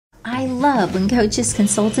I love when coaches,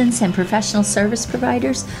 consultants, and professional service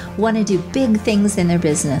providers want to do big things in their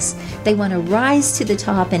business. They want to rise to the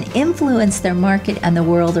top and influence their market and the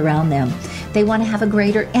world around them. They want to have a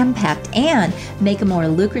greater impact and make a more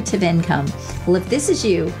lucrative income. Well, if this is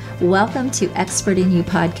you, welcome to Expert in You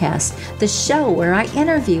podcast, the show where I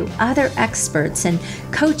interview other experts and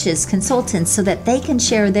coaches, consultants, so that they can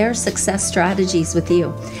share their success strategies with you.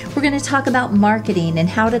 We're going to talk about marketing and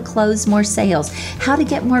how to close more sales, how to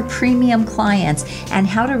get more premium clients, and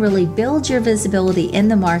how to really build your visibility in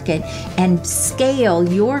the market and scale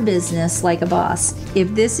your business like a boss.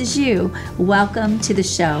 If this is you, welcome to the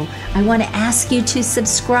show. I want to ask you to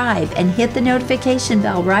subscribe and hit the notification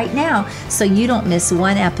bell right now so you don't miss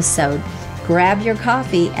one episode. Grab your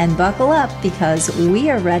coffee and buckle up because we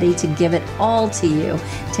are ready to give it all to you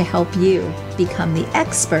to help you become the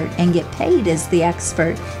expert and get paid as the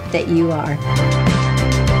expert that you are.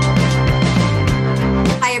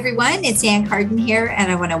 Hi everyone, it's Carden here,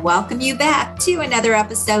 and I want to welcome you back to another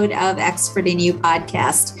episode of Expert in You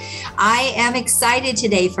podcast. I am excited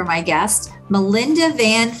today for my guest, Melinda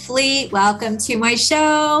Van Fleet. Welcome to my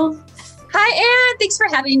show. Hi, Anne. Thanks for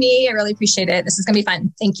having me. I really appreciate it. This is going to be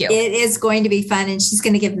fun. Thank you. It is going to be fun, and she's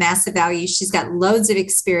going to give massive value. She's got loads of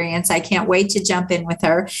experience. I can't wait to jump in with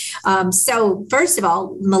her. So first of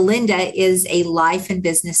all, Melinda is a life and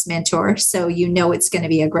business mentor, so you know it's going to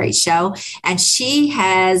be a great show. And she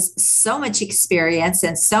has so much experience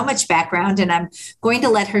and so much background, and I'm going to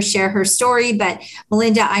let her share her story. But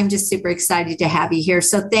Melinda, I'm just super excited to have you here.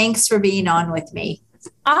 So thanks for being on with me.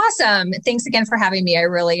 Awesome. Thanks again for having me. I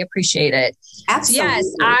really appreciate it. Absolutely.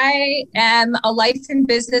 Yes, I am a life and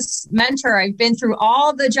business mentor. I've been through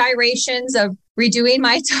all the gyrations of redoing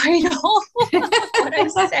my title. What I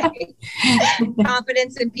say,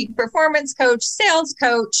 confidence and peak performance coach, sales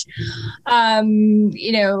coach,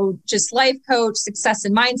 just life coach, success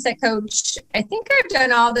and mindset coach. I think I've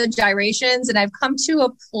done all the gyrations, and I've come to a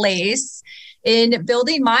place in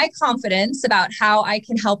building my confidence about how I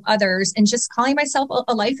can help others and just calling myself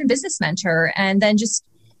a life and business mentor, and then just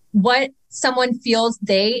what someone feels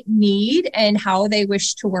they need and how they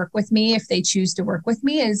wish to work with me, if they choose to work with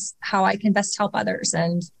me, is how I can best help others.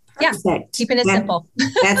 And perfect. Keeping it simple.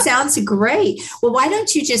 That sounds great. Well, why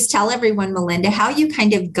don't you just tell everyone, Melinda, how you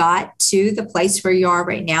kind of got to the place where you are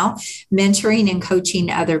right now, mentoring and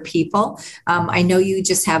coaching other people. I know you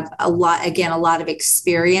just have a lot of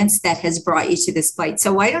experience that has brought you to this place.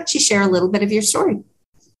 So why don't you share a little bit of your story?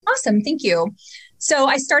 Awesome. Thank you. So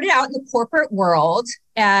I started out in the corporate world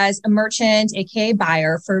as a merchant, aka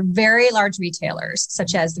buyer, for very large retailers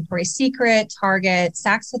such as Victoria's Secret, Target,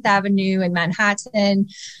 Saks Fifth Avenue in Manhattan.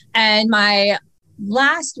 And my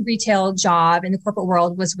last retail job in the corporate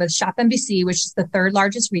world was with Shop NBC, which is the third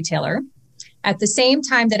largest retailer. At the same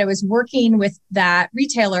time that I was working with that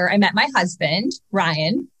retailer, I met my husband,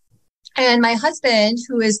 Ryan. And my husband,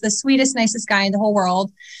 who is the sweetest, nicest guy in the whole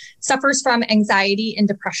world, suffers from anxiety and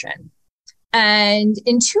depression. And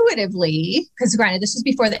intuitively, because granted, this was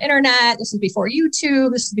before the internet, this was before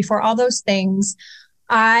YouTube, this was before all those things,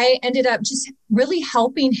 I ended up just really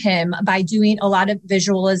helping him by doing a lot of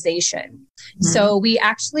visualization. Mm-hmm. So we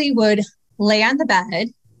actually would lay on the bed,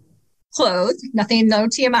 clothed, no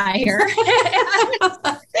TMI here.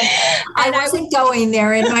 I wasn't going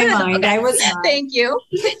there in my mind. I was not. Thank you.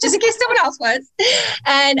 Just in case someone else was.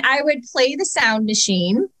 And I would play the sound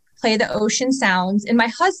machine, play the ocean sounds. And my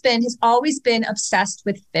husband has always been obsessed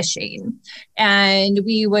with fishing. And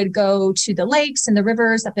we would go to the lakes and the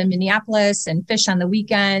rivers up in Minneapolis and fish on the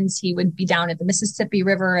weekends. He would be down at the Mississippi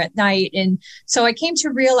River at night. And so I came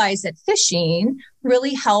to realize that fishing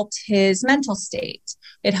really helped his mental state.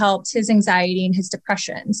 It helped his anxiety and his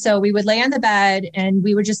depression. So we would lay on the bed and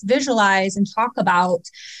we would just visualize and talk about,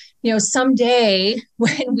 someday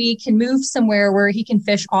when we can move somewhere where he can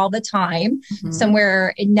fish all the time, mm-hmm.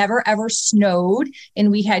 somewhere it never ever snowed,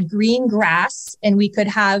 and we had green grass, and we could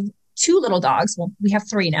have 2 little dogs. Well, we have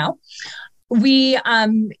 3 now. We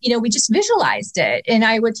just visualized it, and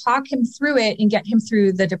I would talk him through it and get him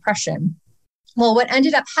through the depression. Well, what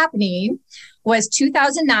ended up happening was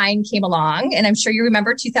 2009 came along, and I'm sure you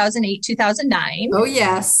remember 2008, 2009. Oh,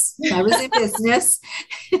 yes. I was in business.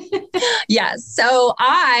 Yes. So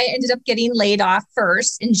I ended up getting laid off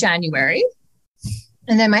first in January,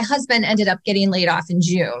 and then my husband ended up getting laid off in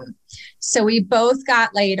June. So we both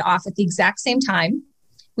got laid off at the exact same time.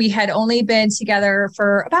 We had only been together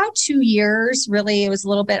for about 2 years. Really, it was a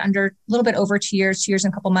little bit over 2 years, 2 years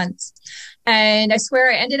and a couple months. And I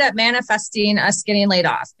swear I ended up manifesting us getting laid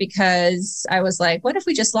off because I was like, what if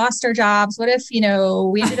we just lost our jobs? What if, we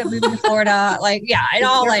ended up moving to Florida? Like, yeah, it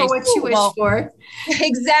all like, what you wish for.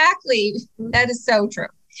 Exactly. That is so true.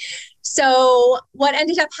 So what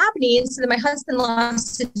ended up happening, so that my husband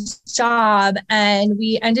lost his job and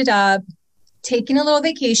we ended up taking a little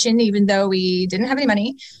vacation, even though we didn't have any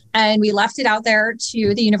money. And we left it out there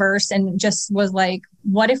to the universe and just was like,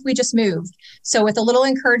 what if we just moved? So with a little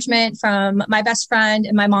encouragement from my best friend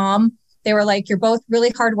and my mom, they were like, you're both really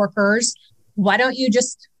hard workers. Why don't you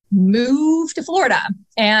just move to Florida?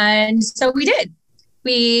 And so we did.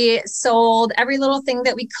 We sold every little thing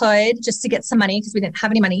that we could just to get some money because we didn't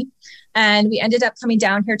have any money. And we ended up coming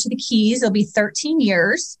down here to the Keys. It'll be 13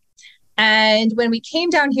 years. And when we came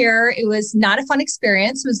down here, it was not a fun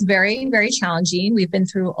experience. It was very, very challenging. We've been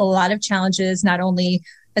through a lot of challenges, not only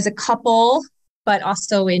as a couple, but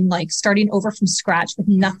also in like starting over from scratch with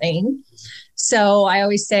nothing. So I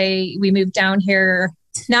always say we moved down here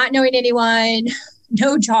not knowing anyone,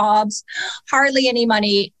 no jobs, hardly any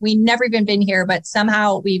money. We never even been here, but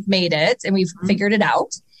somehow we've made it and we've figured it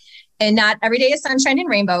out. And not every day is sunshine and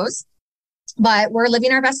rainbows, but we're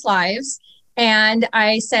living our best lives. And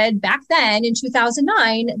I said back then in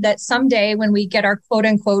 2009 that someday when we get our quote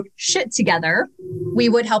unquote shit together, we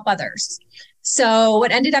would help others. So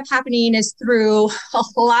what ended up happening is through a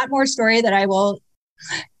lot more story that I will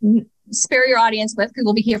spare your audience with because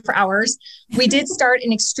we'll be here for hours. We did start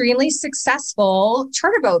an extremely successful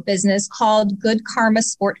charter boat business called Good Karma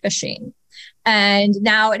Sport Fishing. And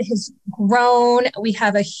now it has grown. We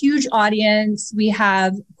have a huge audience. We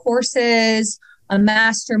have courses, a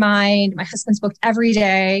mastermind. My husband's booked every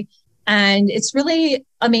day. And it's really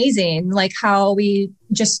amazing, like how we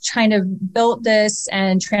just kind of built this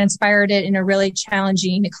and transpired it in a really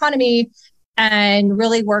challenging economy and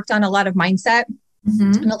really worked on a lot of mindset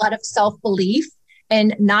and a lot of self-belief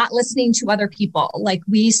and not listening to other people. Like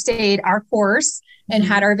we stayed our course and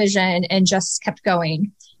had our vision and just kept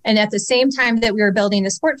going. And at the same time that we were building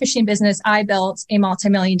the sport fishing business, I built a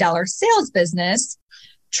multi-million-dollar sales business,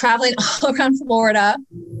 traveling all around Florida,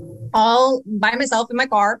 all by myself in my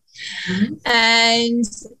car. And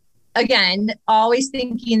again, always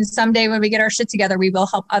thinking someday when we get our shit together, we will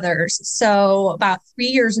help others. So about 3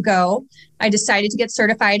 years ago, I decided to get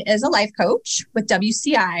certified as a life coach with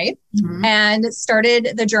WCI and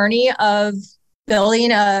started the journey of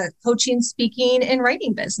building a coaching, speaking, and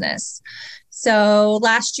writing business. So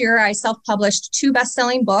last year, I self-published 2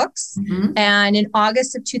 best-selling books. And in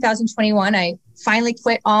August of 2021, I finally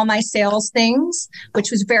quit all my sales things,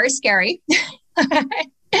 which was very scary.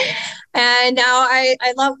 And now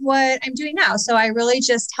I love what I'm doing now. So I really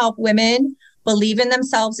just help women believe in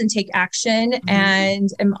themselves and take action. And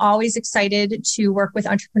I'm always excited to work with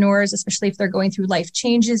entrepreneurs, especially if they're going through life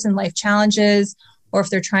changes and life challenges, or if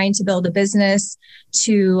they're trying to build a business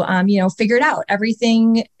to, figure it out.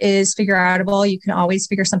 Everything is figure outable. You can always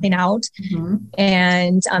figure something out.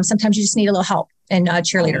 And sometimes you just need a little help and a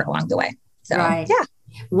cheerleader along the way. So, yeah.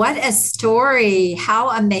 What a story. How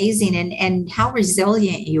amazing and how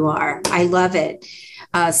resilient you are. I love it.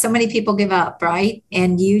 So many people give up, right?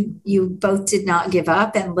 And you both did not give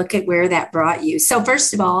up, and look at where that brought you. So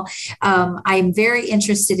first of all, I'm very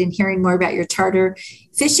interested in hearing more about your charter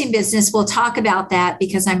fishing business. We'll talk about that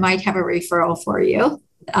because I might have a referral for you.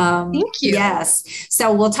 Thank you. Yes.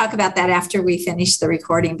 So we'll talk about that after we finish the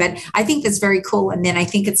recording, but I think that's very cool. And then I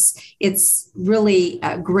think it's really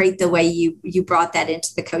great the way you brought that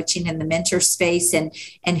into the coaching and the mentor space and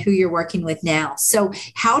who you're working with now. So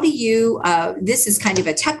how do you, this is kind of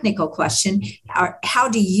a technical question. How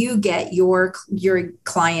do you get your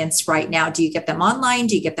clients right now? Do you get them online?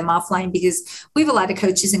 Do you get them offline? Because we have a lot of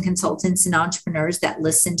coaches and consultants and entrepreneurs that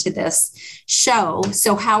listen to this show.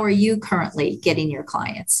 So how are you currently getting your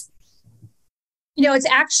clients? It's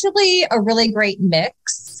actually a really great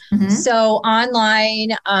mix. So online,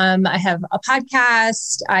 I have a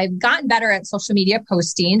podcast. I've gotten better at social media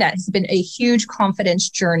posting. That has been a huge confidence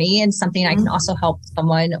journey and something I can also help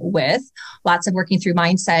someone with. Lots of working through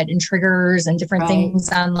mindset and triggers and different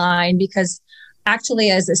things online, because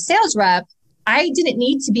actually as a sales rep, I didn't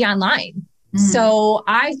need to be online. So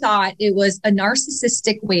I thought it was a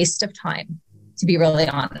narcissistic waste of time, to be really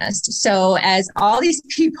honest. So as all these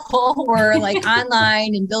people were like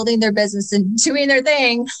online and building their business and doing their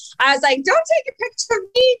thing, I was like, don't take a picture of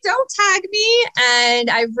me, don't tag me. And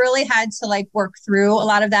I really had to work through a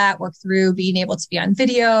lot of that, work through being able to be on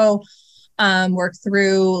video, work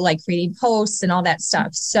through creating posts and all that stuff.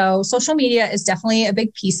 So social media is definitely a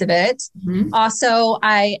big piece of it. Also,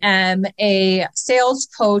 I am a sales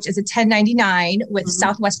coach as a 1099 with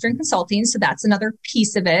Southwestern Consulting. So that's another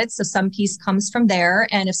piece of it. So some piece comes from there.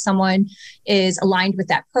 And if someone is aligned with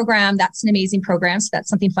that program, that's an amazing program. So that's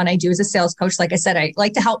something fun I do as a sales coach. Like I said, I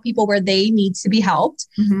like to help people where they need to be helped.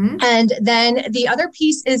 And then the other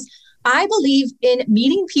piece is I believe in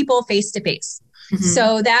meeting people face to face.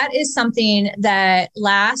 So that is something that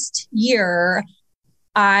last year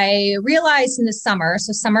I realized in the summer,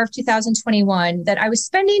 so summer of 2021, that I was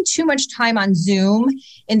spending too much time on Zoom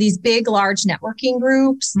in these big, large networking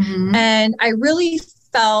groups. And I really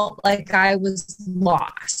felt like I was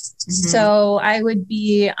lost. So I would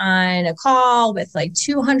be on a call with like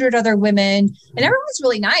 200 other women, and everyone was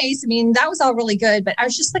really nice. I mean, that was all really good, but I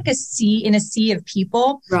was just like a sea of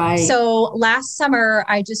people. Right. So last summer,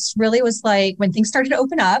 I just really was like, when things started to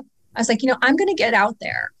open up, I was like, I'm going to get out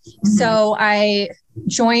there. So I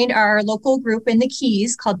joined our local group in the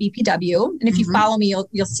Keys called BPW. And if you follow me,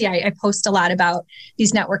 you'll see I post a lot about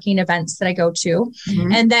these networking events that I go to.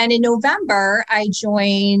 And then in November, I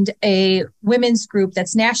joined a women's group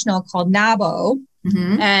that's national called NABO.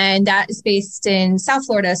 And that is based in South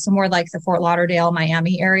Florida, so more like the Fort Lauderdale,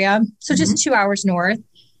 Miami area. So just 2 hours north.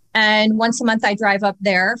 And once a month, I drive up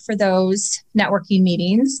there for those networking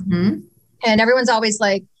meetings. And everyone's always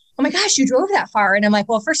like, oh my gosh, you drove that far. And I'm like,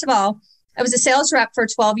 well, first of all, I was a sales rep for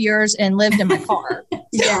 12 years and lived in my car.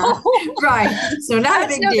 Right. So not a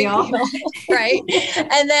big deal. Right.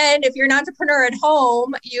 And then if you're an entrepreneur at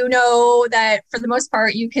home, you know that for the most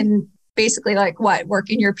part, you can basically work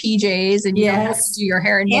in your PJs and you don't have to do your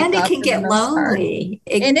hair and makeup. And it can get lonely.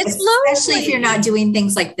 And it's lonely. Especially if you're not doing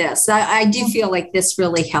things like this. I do feel like this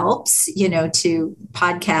really helps, to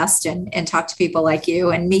podcast and talk to people like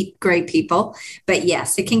you and meet great people. But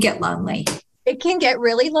yes, it can get lonely. It can get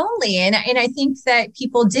really lonely. And I think that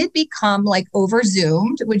people did become like over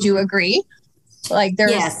Zoomed. Would you agree? Like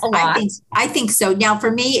there's a lot. I think so. Now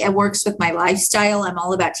for me, it works with my lifestyle. I'm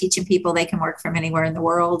all about teaching people they can work from anywhere in the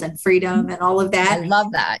world and freedom and all of that. I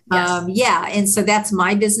love that. Yes. And so that's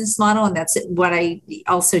my business model. And that's what I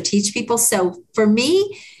also teach people. So for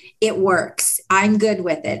me, it works. I'm good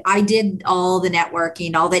with it. I did all the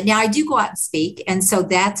networking, all that. Now I do go out and speak. And so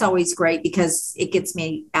that's always great because it gets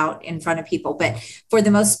me out in front of people. But for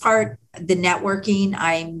the most part, the networking,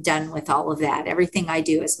 I'm done with all of that. Everything I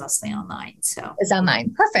do is mostly online. So it's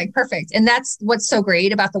online. Perfect. And that's what's so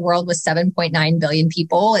great about the world with 7.9 billion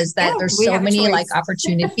people is that there's so many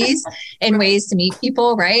opportunities and ways to meet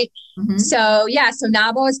people. Right. So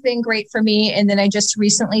NABO has been great for me. And then I just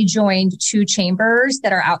recently joined 2 chambers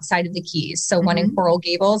that are outside of the Keys. So one in Coral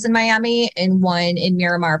Gables in Miami and one in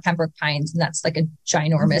Miramar, Pembroke Pines. And that's like a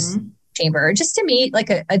ginormous chamber just to meet like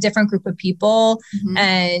a different group of people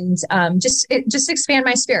and just expand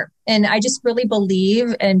my sphere. And I just really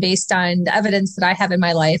believe, and based on the evidence that I have in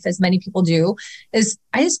my life, as many people do, is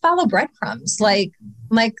I just follow breadcrumbs. Like,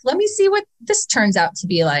 let me see what this turns out to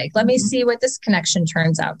be like. Let me see what this connection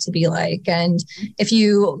turns out to be like. And if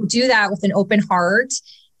you do that with an open heart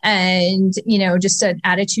and, just an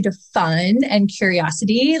attitude of fun and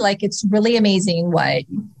curiosity, like it's really amazing what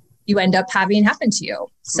you end up having happen to you.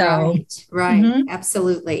 So, right.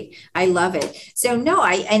 Absolutely. I love it. So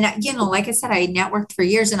like I said, I networked for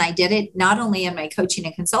years and I did it not only in my coaching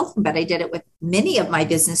and consulting, but I did it with many of my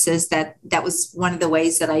businesses. That was one of the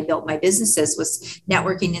ways that I built my businesses was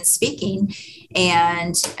networking and speaking.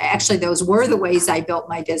 And actually those were the ways I built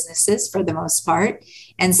my businesses for the most part.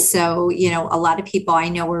 And so, a lot of people I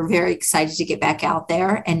know were very excited to get back out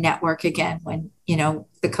there and network again when, the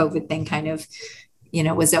COVID thing kind of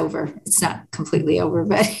was over. It's not completely over,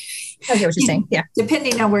 but I get what you're saying. Yeah.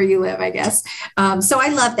 Depending on where you live, I guess. So I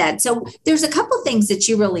love that. So there's a couple of things that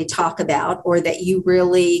you really talk about or that you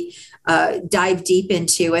really dive deep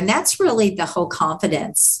into, and that's really the whole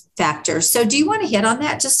confidence factor. So do you want to hit on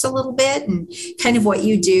that just a little bit and kind of what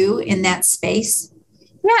you do in that space?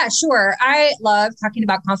 Yeah, sure. I love talking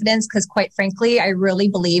about confidence because quite frankly, I really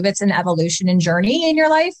believe it's an evolution and journey in your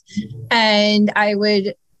life. And I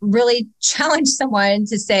would really challenge someone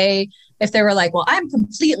to say, if they were like, well, I'm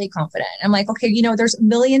completely confident. I'm like, okay, there's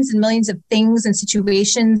millions and millions of things and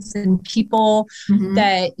situations and people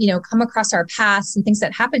that, come across our paths and things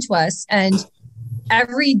that happen to us. And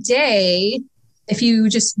every day, if you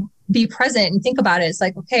just be present and think about it, it's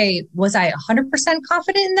like, okay, was I 100%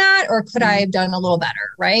 confident in that? Or could I have done a little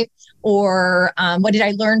better? Right. Or what did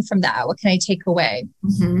I learn from that? What can I take away?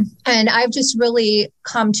 And I've just really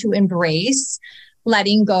come to embrace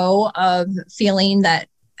letting go of feeling that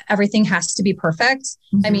everything has to be perfect.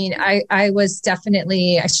 I mean, I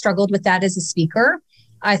struggled with that as a speaker.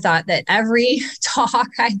 I thought that every talk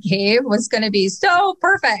I gave was going to be so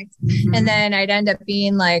perfect. And then I'd end up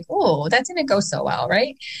being like, oh, that didn't go so well,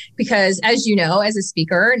 right? Because as you know, as a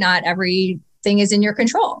speaker, not everything is in your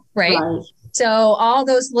control, right? So all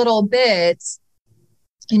those little bits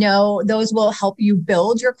those will help you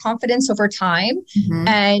build your confidence over time. Mm-hmm.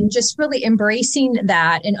 And just really embracing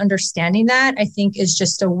that and understanding that, I think, is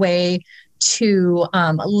just a way to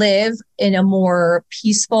live in a more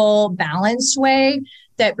peaceful, balanced way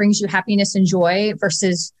that brings you happiness and joy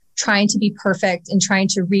versus trying to be perfect and trying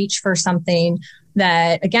to reach for something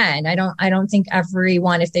that, again, I don't think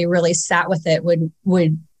everyone, if they really sat with it,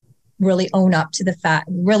 would really own up to the fact,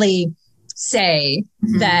 really say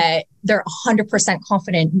mm-hmm. that they're 100%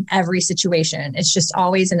 confident in every situation. It's just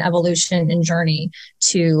always an evolution and journey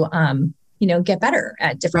to, get better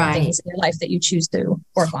at different things in your life that you choose to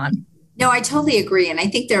work on. No, I totally agree. And I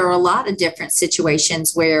think there are a lot of different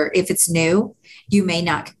situations where if it's new, you may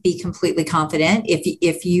not be completely confident.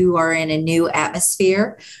 If you are in a new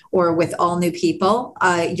atmosphere or with all new people,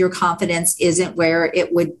 your confidence isn't where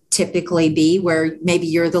it would typically be, where maybe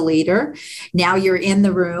you're the leader. Now you're in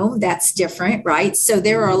the room. That's different, right? So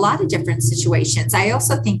there are a lot of different situations. I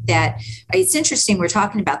also think that it's interesting we're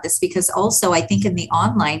talking about this because also I think in the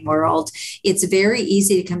online world, it's very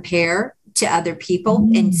easy to compare to other people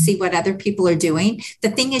and see what other people are doing. The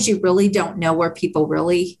thing is, you really don't know where people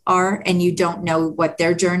really are and you don't know what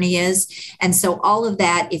their journey is. And so all of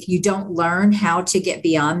that, if you don't learn how to get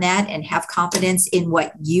beyond that and have confidence in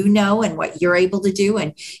what you know and what you're able to do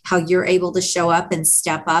and how you're able to show up and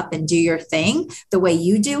step up and do your thing the way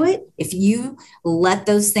you do it, if you let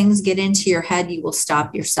those things get into your head, you will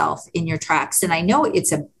stop yourself in your tracks. And I know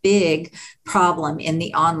it's a big problem in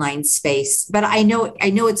the online space, but I know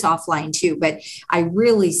it's offline too, but I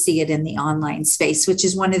really see it in the online space, which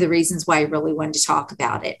is one of the reasons why I really wanted to talk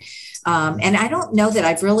about it. And I don't know that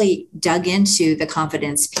I've really dug into the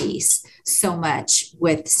confidence piece so much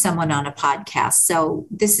with someone on a podcast. So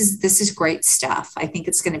this is great stuff. I think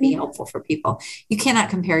it's going to be helpful for people. You cannot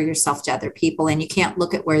compare yourself to other people and you can't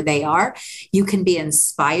look at where they are. You can be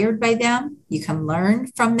inspired by them. You can learn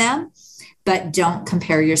from them, but don't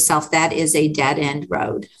compare yourself. That is a dead end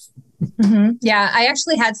road. Mm-hmm. Yeah, I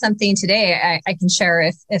actually had something today I can share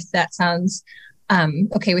if that sounds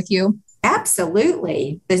okay with you.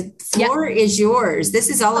 Absolutely. The floor is yours. This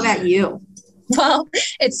is all about you. Well,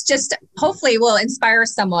 it's just hopefully will inspire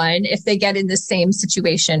someone if they get in the same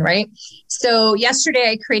situation, right? So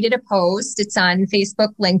yesterday I created a post. It's on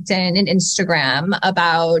Facebook, LinkedIn, and Instagram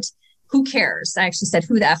about who cares. I actually said,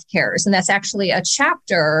 who the F cares? And that's actually a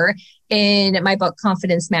chapter in my book,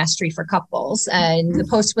 Confidence Mastery for Couples. And the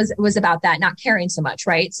post was about that, not caring so much,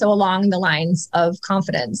 right? So along the lines of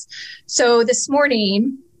confidence. So this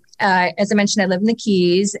morning, as I mentioned, I live in the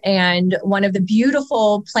Keys, and one of the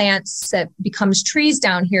beautiful plants that becomes trees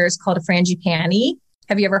down here is called a frangipani.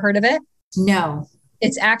 Have you ever heard of it? No.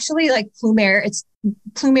 It's actually like plumeria.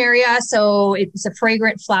 So it's a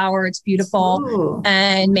fragrant flower. It's beautiful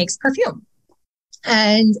and makes perfume.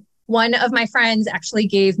 And one of my friends actually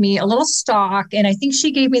gave me a little stalk, and I think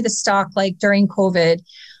she gave me the stalk like during COVID.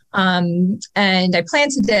 And I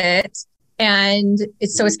planted it. And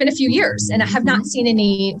it's been a few years and I have not seen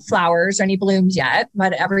any flowers or any blooms yet,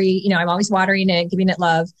 but I'm always watering it, giving it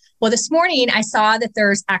love. Well, this morning I saw that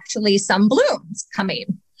there's actually some blooms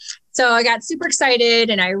coming. So I got super excited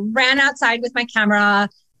and I ran outside with my camera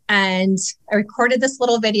and I recorded this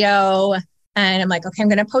little video and I'm like, okay, I'm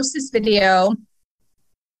going to post this video.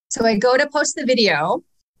 So I go to post the video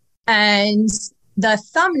and the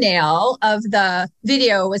thumbnail of the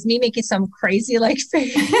video was me making some crazy like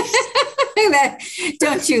face.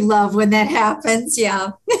 Don't you love when that happens? Yeah.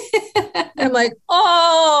 I'm like,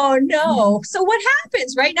 oh no. So what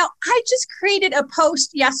happens right now? I just created a post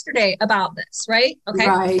yesterday about this, right? Okay.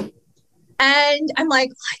 Right. And I'm like,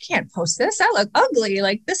 I can't post this. I look ugly.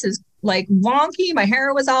 Like this is like wonky. My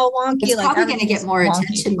hair was all wonky. It's like probably going to get more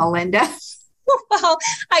attention, Melinda. Well,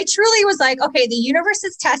 I truly was like, okay, the universe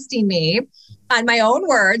is testing me on my own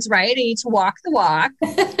words, right? I need to walk the walk.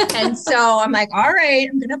 And so I'm like, all right,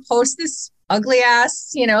 I'm going to post this ugly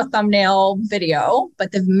ass, thumbnail video,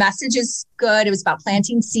 but the message is good. It was about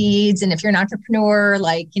planting seeds. And if you're an entrepreneur,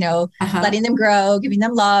 letting them grow, giving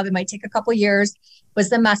them love, it might take a couple years was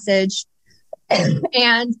the message.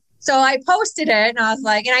 And so I posted it and I was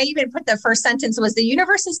like, and I even put the first sentence was the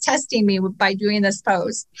universe is testing me by doing this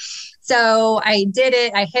post. So I did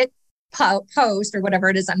it. I hit post or whatever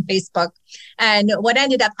it is on Facebook. And what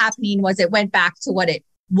ended up happening was it went back to what it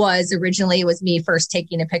was originally. It was me first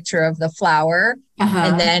taking a picture of the flower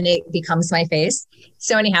and then it becomes my face.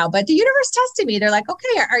 So anyhow, but the universe tested me. They're like,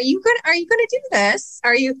 okay, are you going to do this?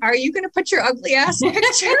 Are you going to put your ugly ass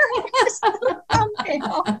picture? And I was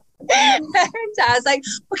like,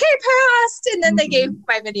 okay, passed. And then they gave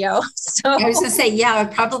my video. So I was going to say, yeah,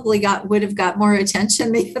 it probably would have got more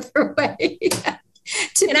attention the other way.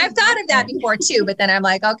 And I've thought of that before too, but then I'm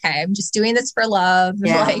like, okay, I'm just doing this for love.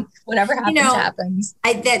 Yeah. Like whatever happens, happens.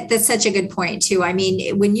 That's such a good point too. I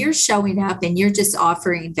mean, when you're showing up and you're just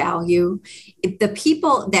offering value, if the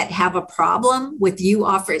people that have a problem with you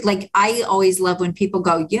offering, like I always love when people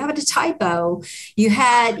go, you have a typo, you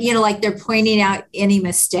had, like they're pointing out any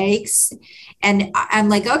mistakes. And I'm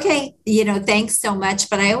like, okay, thanks so much.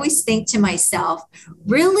 But I always think to myself,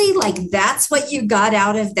 really, like that's what you got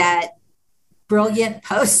out of that brilliant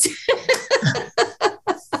post.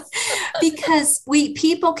 Because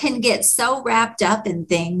people can get so wrapped up in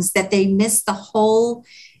things that they miss the whole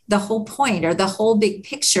point or the whole big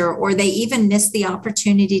picture, or they even miss the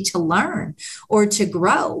opportunity to learn or to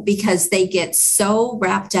grow because they get so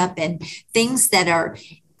wrapped up in things that are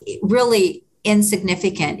really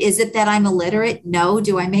insignificant. Is it that I'm illiterate? No.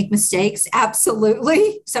 Do I make mistakes?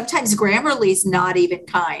 Absolutely. Sometimes Grammarly is not even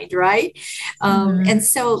kind, right? And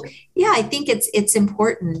so, yeah, I think it's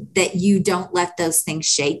important that you don't let those things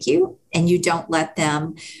shake you and you don't let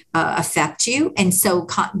them affect you. And so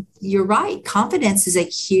you're right. Confidence is a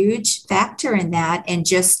huge factor in that. And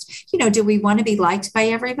just, do we want to be liked by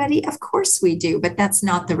everybody? Of course we do, but that's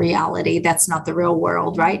not the reality. That's not the real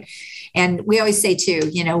world, right? And we always say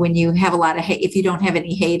too, when you have a lot of hate, if you don't have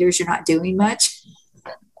any haters, you're not doing much.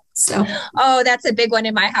 So, oh, that's a big one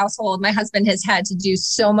in my household. My husband has had to do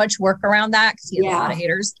so much work around that because he has a lot of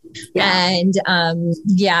haters. Yeah. And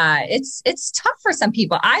it's tough for some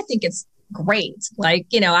people. I think it's great. Like,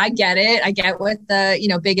 I get it. I get what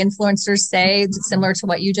the, big influencers say. It's similar to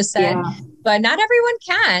what you just said, but not everyone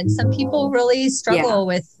can. Some people really struggle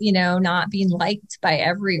with, not being liked by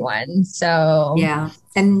everyone. So,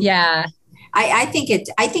 and I think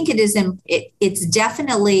it's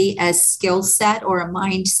definitely a skill set or a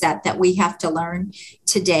mindset that we have to learn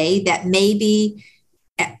today that maybe,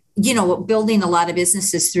 building a lot of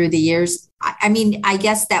businesses through the years. I mean, I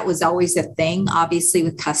guess that was always a thing, obviously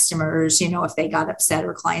with customers, if they got upset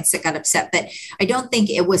or clients that got upset, but I don't think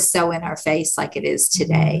it was so in our face like it is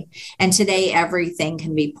today. And today, everything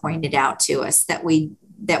can be pointed out to us that we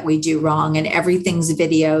do wrong, and everything's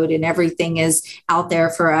videoed and everything is out there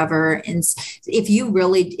forever. And if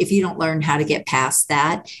you don't learn how to get past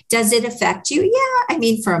that, does it affect you? Yeah. I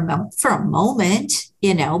mean, for a moment,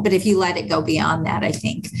 but if you let it go beyond that, I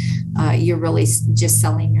think you're really just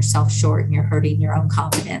selling yourself short and you're hurting your own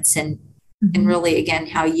confidence and really, again,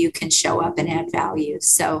 how you can show up and add value.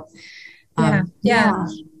 So,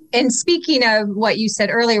 And speaking of what you said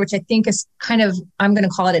earlier, which I think is kind of, I'm going to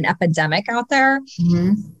call it an epidemic out there,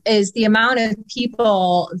 is the amount of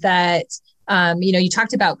people that, you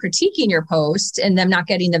talked about critiquing your post and them not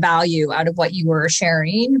getting the value out of what you were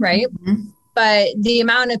sharing, right? But the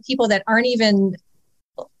amount of people that aren't even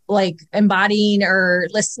like embodying or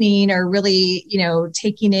listening or really,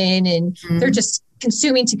 taking in, and they're just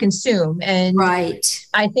consuming to consume. And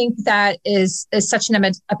I think that is such an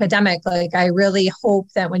epidemic. Like, I really hope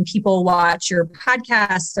that when people watch your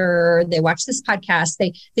podcast or they watch this podcast,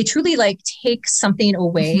 they truly like take something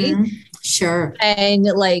away. Sure. And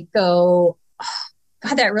like go, oh,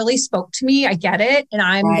 God, that really spoke to me. I get it. And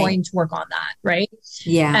I'm going to work on that. Right.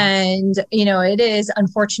 Yeah. And, it is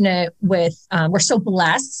unfortunate with, we're so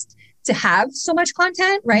blessed to have so much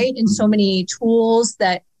content, right? And so many tools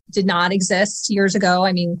that did not exist years ago.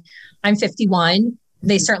 I mean, I'm 51.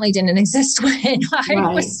 They certainly didn't exist when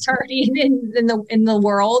I was starting in the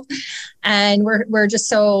world, and we're just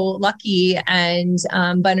so lucky. And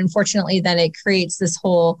but unfortunately, then it creates this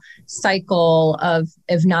whole cycle of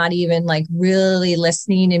not even like really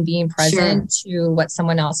listening and being present to what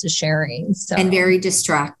someone else is sharing. So, and very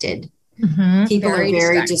distracted. People are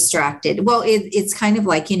very distracted. Well, it's kind of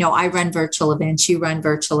like, I run virtual events, you run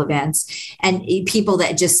virtual events, and people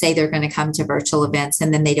that just say they're going to come to virtual events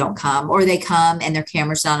and then they don't come, or they come and their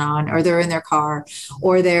camera's not on, or they're in their car,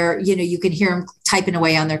 or they're, you can hear them typing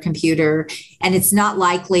away on their computer, and it's not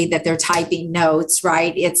likely that they're typing notes,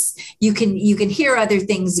 right? It's, you can hear other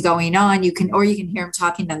things going on. You can hear them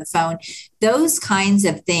talking on the phone. Those kinds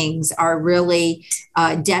of things are really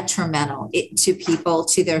detrimental to people,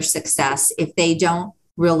 to their success, if they don't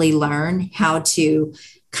really learn how to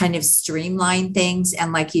kind of streamline things.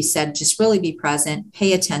 And like you said, just really be present,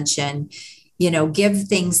 pay attention, give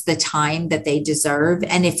things the time that they deserve.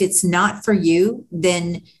 And if it's not for you,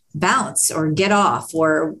 then bounce or get off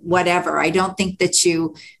or whatever. I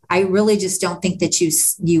really just don't think that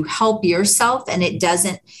you help yourself, and it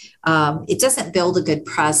doesn't build a good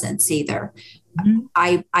presence either.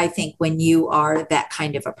 I think when you are that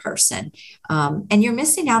kind of a person, and you're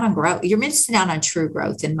missing out on growth, you're missing out on true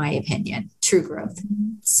growth, in my opinion, true growth.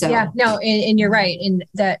 So and you're right. And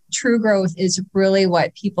that true growth is really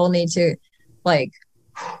what people need to like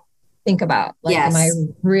think about, like, am I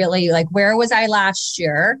really, like, where was I last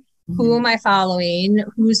year? Who am I following?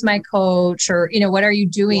 Who's my coach? Or, what are you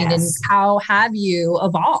doing? And how have you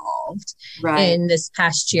evolved in this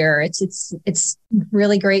past year? It's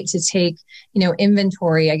really great to take,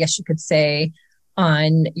 inventory, I guess you could say,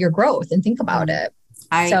 on your growth and think about it.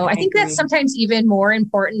 I think that's sometimes even more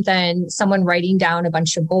important than someone writing down a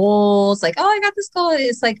bunch of goals. Like, oh, I got this goal.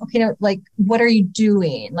 It's like, okay, no, like, what are you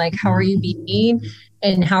doing? Like, how are you being,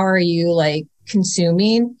 and how are you, like,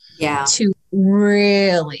 consuming to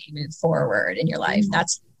really move forward in your life?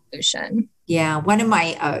 That's the solution. Yeah. One of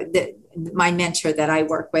my mentor that I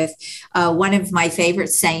work with, one of my favorite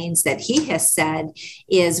sayings that he has said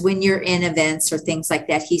is, when you're in events or things like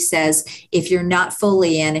that, he says, if you're not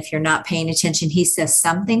fully in, if you're not paying attention, he says,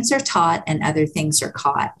 some things are taught and other things are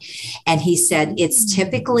caught. And he said, it's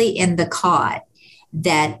typically in the caught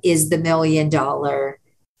that is the $1 million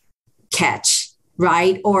catch.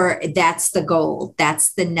 Right? Or that's the gold.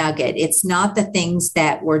 That's the nugget. It's not the things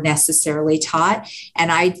that were necessarily taught.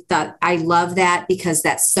 And I thought, I love that, because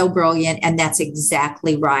that's so brilliant. And that's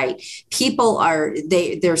exactly right. People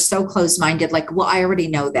they're so closed-minded. Like, well, I already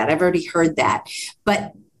know that. I've already heard that.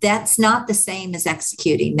 But that's not the same as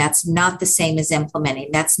executing. That's not the same as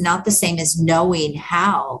implementing. That's not the same as knowing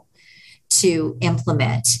how to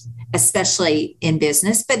implement, especially in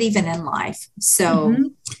business, but even in life. So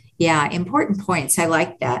yeah, important points. I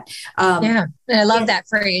like that. And I love that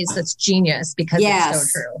phrase. That's genius, because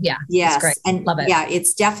it's so true. Yeah. Yes. It's great. And love it. Yeah,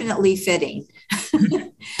 it's definitely fitting.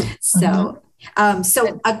 So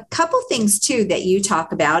a couple things too that you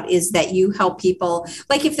talk about is that you help people,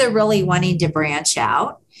 like, if they're really wanting to branch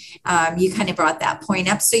out. You kind of brought that point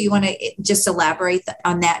up. So you want to just elaborate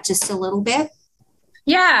on that just a little bit?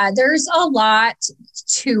 Yeah, there's a lot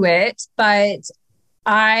to it, but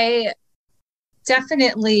I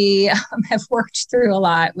definitely have worked through a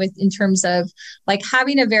lot in terms of, like,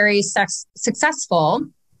 having a very successful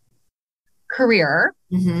career,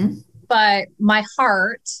 but my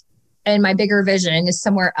heart and my bigger vision is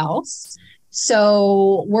somewhere else.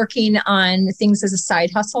 So working on things as a side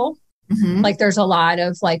hustle, like, there's a lot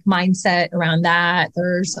of, like, mindset around that.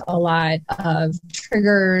 There's a lot of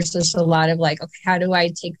triggers. There's a lot of, like, okay, how do I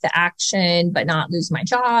take the action but not lose my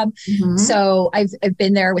job? So I've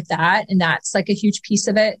been there with that, and that's, like, a huge piece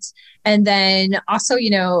of it. And then also,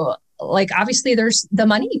 like, obviously there's the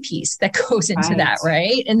money piece that goes into that,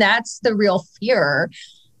 right? And that's the real fear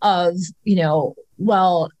of,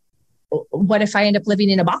 well, what if I end up living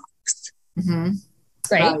in a box?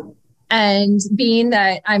 Right? And being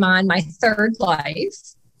that I'm on my third life,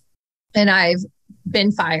 and I've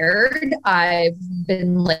been fired, I've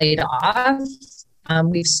been laid off,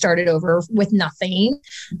 we've started over with nothing.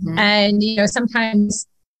 And, sometimes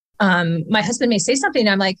my husband may say something, and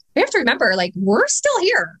I'm like, we have to remember, like, we're still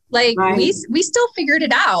here. Like, we still figured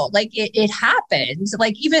it out. Like, it happened.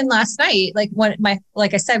 Like, even last night, like,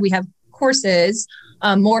 like I said, we have courses,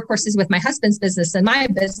 more courses with my husband's business and my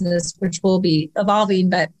business, which will be evolving,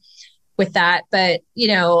 but with that. But,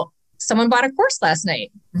 someone bought a course last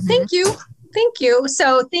night. Thank you.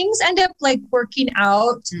 So things end up, like, working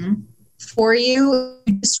out for you.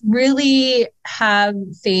 You just really have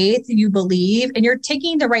faith, you believe, and you're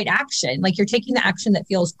taking the right action. Like, you're taking the action that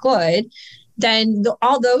feels good. Then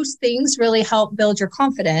all those things really help build your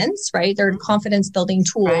confidence, right? They're confidence building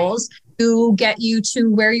tools to get you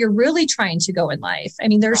to where you're really trying to go in life. I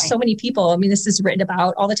mean, there's so many people, this is written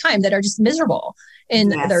about all the time, that are just miserable in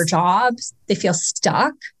their jobs. They feel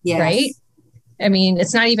stuck, right? I mean,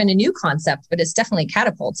 it's not even a new concept, but it's definitely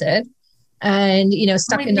catapulted and,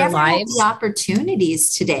 stuck in their lives. The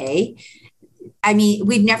opportunities today. I mean,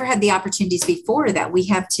 we've never had the opportunities before that we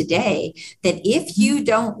have today, that if you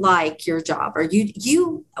don't like your job, or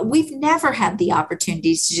we've never had the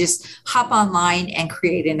opportunities to just hop online and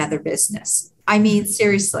create another business. I mean,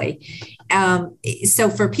 seriously. So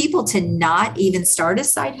for people to not even start a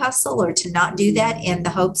side hustle, or to not do that in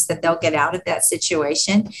the hopes that they'll get out of that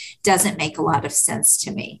situation, doesn't make a lot of sense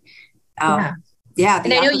to me.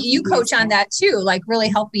 And I know you coach on that too, like, really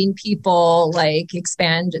helping people, like,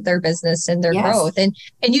 expand their business and their growth. And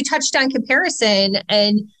you touched on comparison,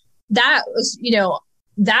 and that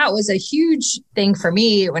was a huge thing for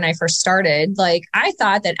me when I first started. Like, I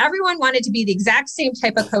thought that everyone wanted to be the exact same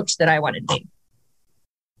type of coach that I wanted to be.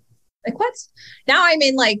 Like, what? Now I'm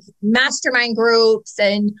in, like, mastermind groups,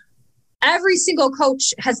 and every single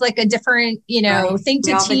coach has, like, a different, thing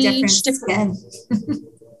to teach. Different.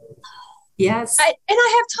 Yes. And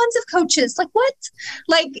I have tons of coaches. Like, what?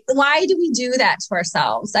 Like, why do we do that to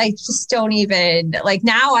ourselves? I just don't even, like,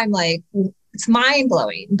 now I'm like, it's mind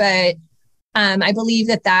blowing. But I believe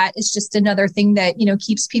that is just another thing that,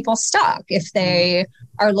 keeps people stuck if they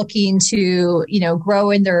are looking to,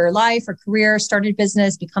 grow in their life or career, start a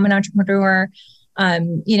business, become an entrepreneur.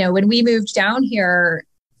 When we moved down here,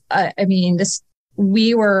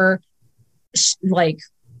 we were like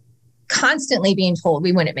constantly being told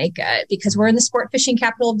we wouldn't make it because we're in the sport fishing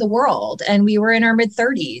capital of the world and we were in our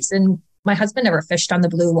mid-30s and my husband never fished on the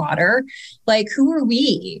blue water. Like, who are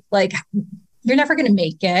we? Like, you're never going to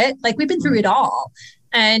make it. Like, we've been through it all.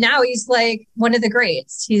 And now he's like one of the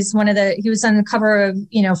greats. He was on the cover of,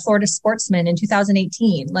 Florida Sportsman in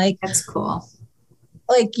 2018. Like, that's cool.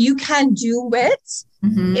 Like, you can do it.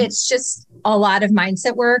 Mm-hmm. It's just a lot of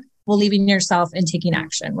mindset work, believing in yourself and taking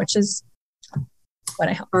action, which is what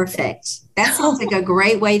I help. Perfect. That sounds like a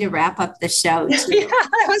great way to wrap up the show. Yeah,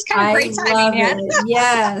 that was kind of great timing.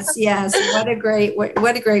 Yes. What a great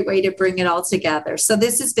way to bring it all together. So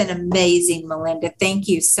this has been amazing, Melinda. Thank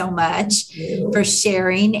you so much for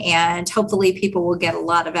sharing, and hopefully people will get a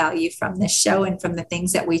lot of value from this show and from the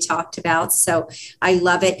things that we talked about. So I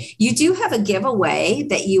love it. You do have a giveaway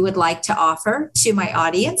that you would like to offer to my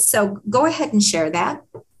audience. So go ahead and share that.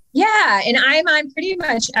 Yeah. And I'm on pretty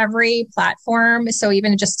much every platform. So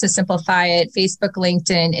even just to simplify it, Facebook,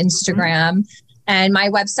 LinkedIn, Instagram, and my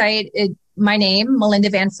website, my name,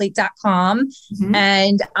 melindavanfleet.com. Mm-hmm.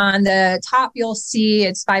 And on the top, you'll see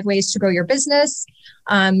it's 5 ways to grow your business.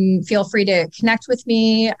 Feel free to connect with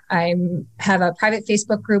me. I have a private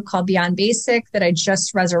Facebook group called Beyond Basic that I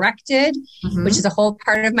just resurrected, which is a whole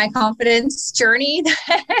part of my confidence journey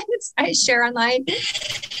that I share online.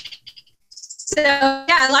 So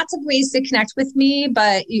yeah, lots of ways to connect with me,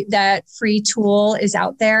 but that free tool is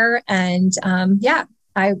out there. And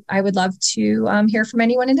I would love to hear from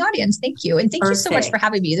anyone in the audience. Thank you. And thank you so much for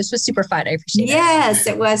having me. This was super fun. I appreciate it. Yes,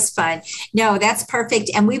 it was fun. No, that's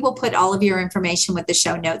perfect. And we will put all of your information with the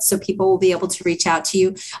show notes so people will be able to reach out to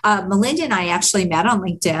you. Melinda and I actually met on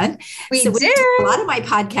LinkedIn. We did. A lot of my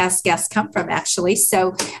podcast guests come from actually.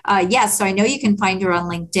 So so I know you can find her on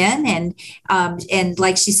LinkedIn, and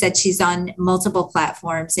like she said, she's on multiple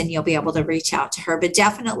platforms and you'll be able to reach out to her, but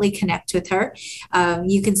definitely connect with her.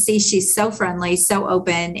 You can see she's so friendly, so open,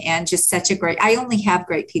 and just I only have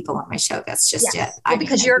great people on my show. That's just it. Well,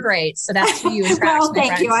 because you're great. So that's who you attract. Well,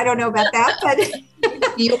 thank you. I don't know about that, but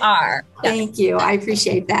you are. Thank you. I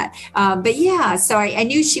appreciate that. But yeah, so I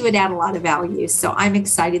knew she would add a lot of value. So I'm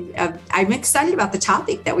excited. I'm excited about the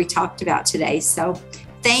topic that we talked about today. So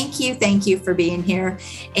thank you for being here.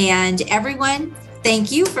 And everyone,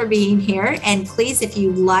 thank you for being here. And please, if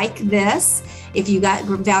you like this, if you got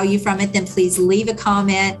value from it, then please leave a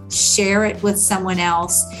comment, share it with someone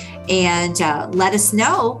else, and let us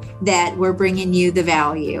know that we're bringing you the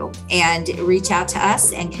value, and reach out to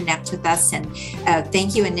us and connect with us. And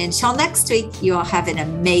thank you. And until next week, you all have an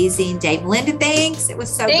amazing day. Melinda, thanks. It was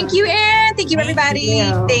so good. Thank you, Ann. Thank you, everybody.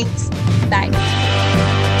 Thanks. Bye.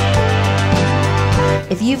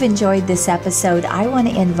 If you've enjoyed this episode, I want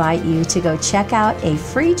to invite you to go check out a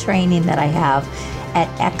free training that I have at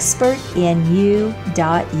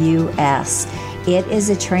expertinu.us. It is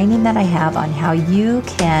a training that I have on how you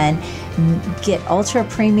can get ultra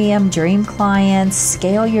premium dream clients,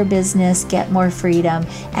 scale your business, get more freedom,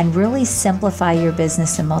 and really simplify your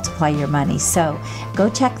business and multiply your money. So go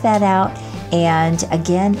check that out. And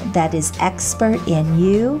again, that is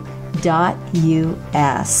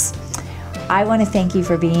expertinu.us. I want to thank you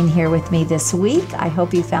for being here with me this week. I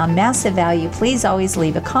hope you found massive value. Please always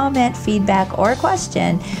leave a comment, feedback, or a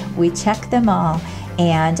question. We check them all.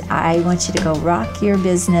 And I want you to go rock your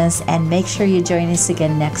business, and make sure you join us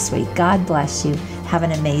again next week. God bless you. Have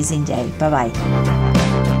an amazing day. Bye-bye.